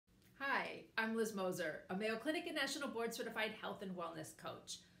I'm Liz Moser, a Mayo Clinic and National Board Certified Health and Wellness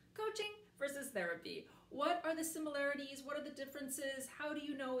Coach. Coaching versus therapy. What are the similarities? What are the differences? How do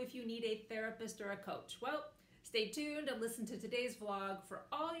you know if you need a therapist or a coach? Well, stay tuned and listen to today's vlog for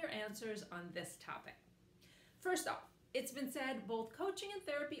all your answers on this topic. First off, it's been said both coaching and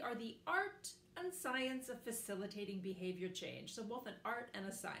therapy are the art and science of facilitating behavior change. So both an art and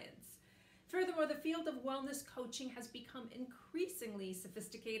a science. Furthermore, the field of wellness coaching has become increasingly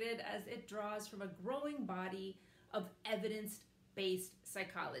sophisticated as it draws from a growing body of evidence-based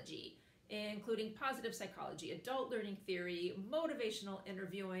psychology, including positive psychology, adult learning theory, motivational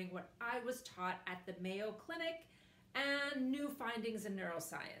interviewing, what I was taught at the Mayo Clinic, and new findings in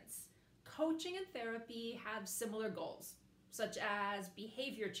neuroscience. Coaching and therapy have similar goals, such as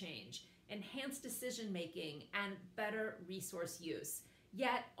behavior change, enhanced decision-making, and better resource use.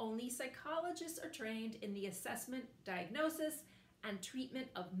 Yet, only psychologists are trained in the assessment, diagnosis, and treatment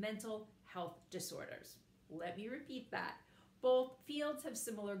of mental health disorders. Let me repeat that. Both fields have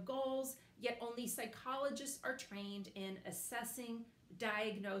similar goals, yet only psychologists are trained in assessing,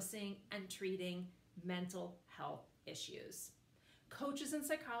 diagnosing, and treating mental health issues. Coaches and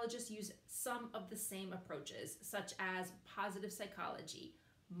psychologists use some of the same approaches, such as positive psychology,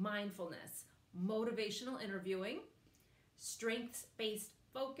 mindfulness, motivational interviewing, strengths-based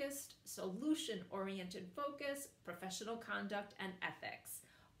focused, solution-oriented focus, professional conduct, and ethics.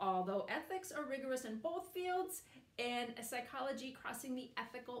 Although ethics are rigorous in both fields, in psychology, crossing the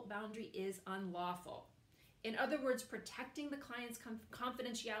ethical boundary is unlawful. In other words, protecting the client's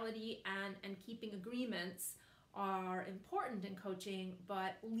confidentiality and keeping agreements are important in coaching,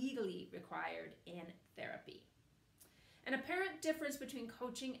 but legally required in therapy. An apparent difference between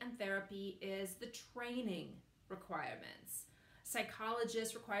coaching and therapy is the training requirements.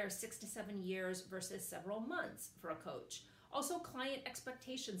 Psychologists require 6 to 7 years versus several months for a coach. Also, client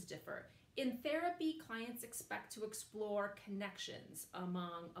expectations differ. In therapy, clients expect to explore connections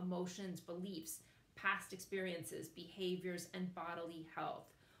among emotions, beliefs, past experiences, behaviors, and bodily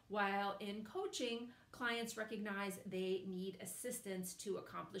health. While in coaching, clients recognize they need assistance to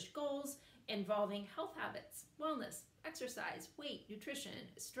accomplish goals involving health habits, wellness, exercise, weight, nutrition,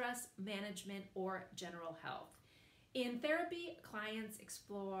 stress management, or general health. In therapy, clients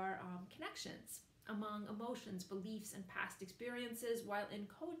explore connections among emotions, beliefs, and past experiences, while in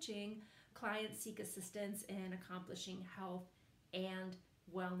coaching, clients seek assistance in accomplishing health and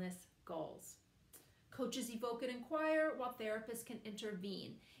wellness goals. Coaches evoke and inquire, while therapists can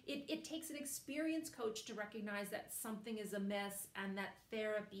intervene. It takes an experienced coach to recognize that something is amiss and that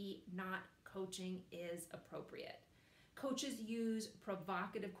therapy, not coaching, is appropriate. Coaches use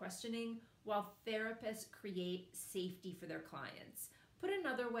provocative questioning, while therapists create safety for their clients. Put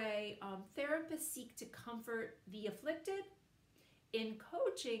another way, therapists seek to comfort the afflicted. In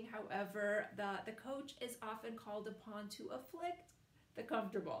coaching, however, the coach is often called upon to afflict the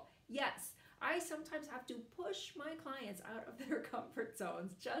comfortable. Yes, I sometimes have to push my clients out of their comfort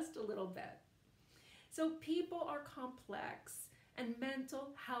zones just a little bit. So people are complex, and mental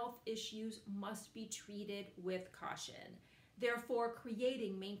health issues must be treated with caution. Therefore,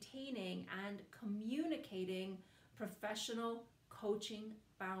 creating, maintaining, and communicating professional coaching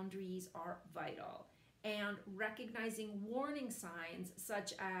boundaries are vital. And recognizing warning signs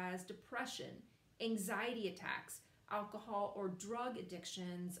such as depression, anxiety attacks, alcohol or drug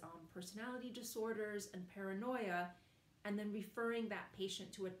addictions, personality disorders, and paranoia, and then referring that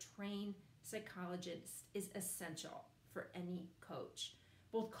patient to a trained psychologist is essential for any coach.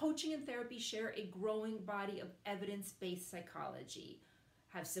 Both coaching and therapy share a growing body of evidence-based psychology,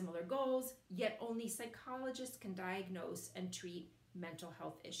 have similar goals, yet only psychologists can diagnose and treat mental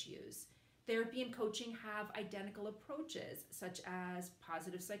health issues. Therapy and coaching have identical approaches, such as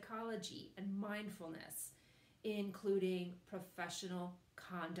positive psychology and mindfulness, including professional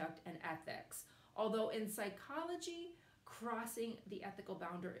conduct and ethics. Although in psychology, crossing the ethical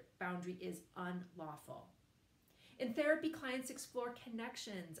boundary is unlawful. In therapy, clients explore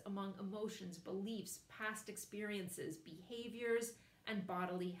connections among emotions, beliefs, past experiences, behaviors, and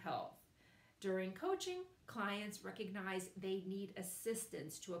bodily health. During coaching, clients recognize they need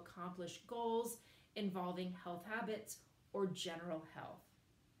assistance to accomplish goals involving health habits or general health.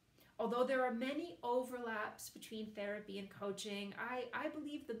 Although there are many overlaps between therapy and coaching, I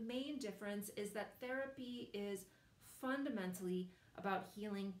believe the main difference is that therapy is fundamentally about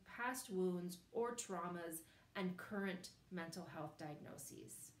healing past wounds or traumas and current mental health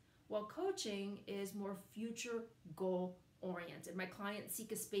diagnoses, while coaching is more future goal oriented. My clients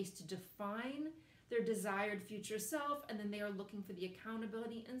seek a space to define their desired future self, and then they are looking for the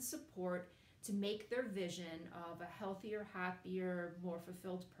accountability and support to make their vision of a healthier, happier, more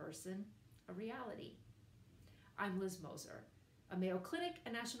fulfilled person a reality. I'm Liz Moser, a Mayo Clinic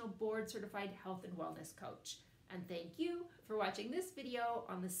and National Board Certified Health and Wellness Coach. And thank you for watching this video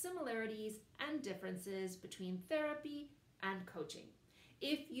on the similarities and differences between therapy and coaching.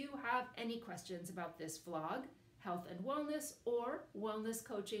 If you have any questions about this vlog, health and wellness, or wellness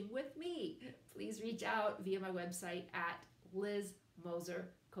coaching with me, please reach out via my website at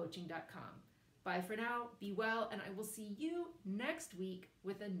lizmosercoaching.com. Bye for now, be well, and I will see you next week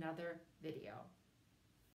with another video.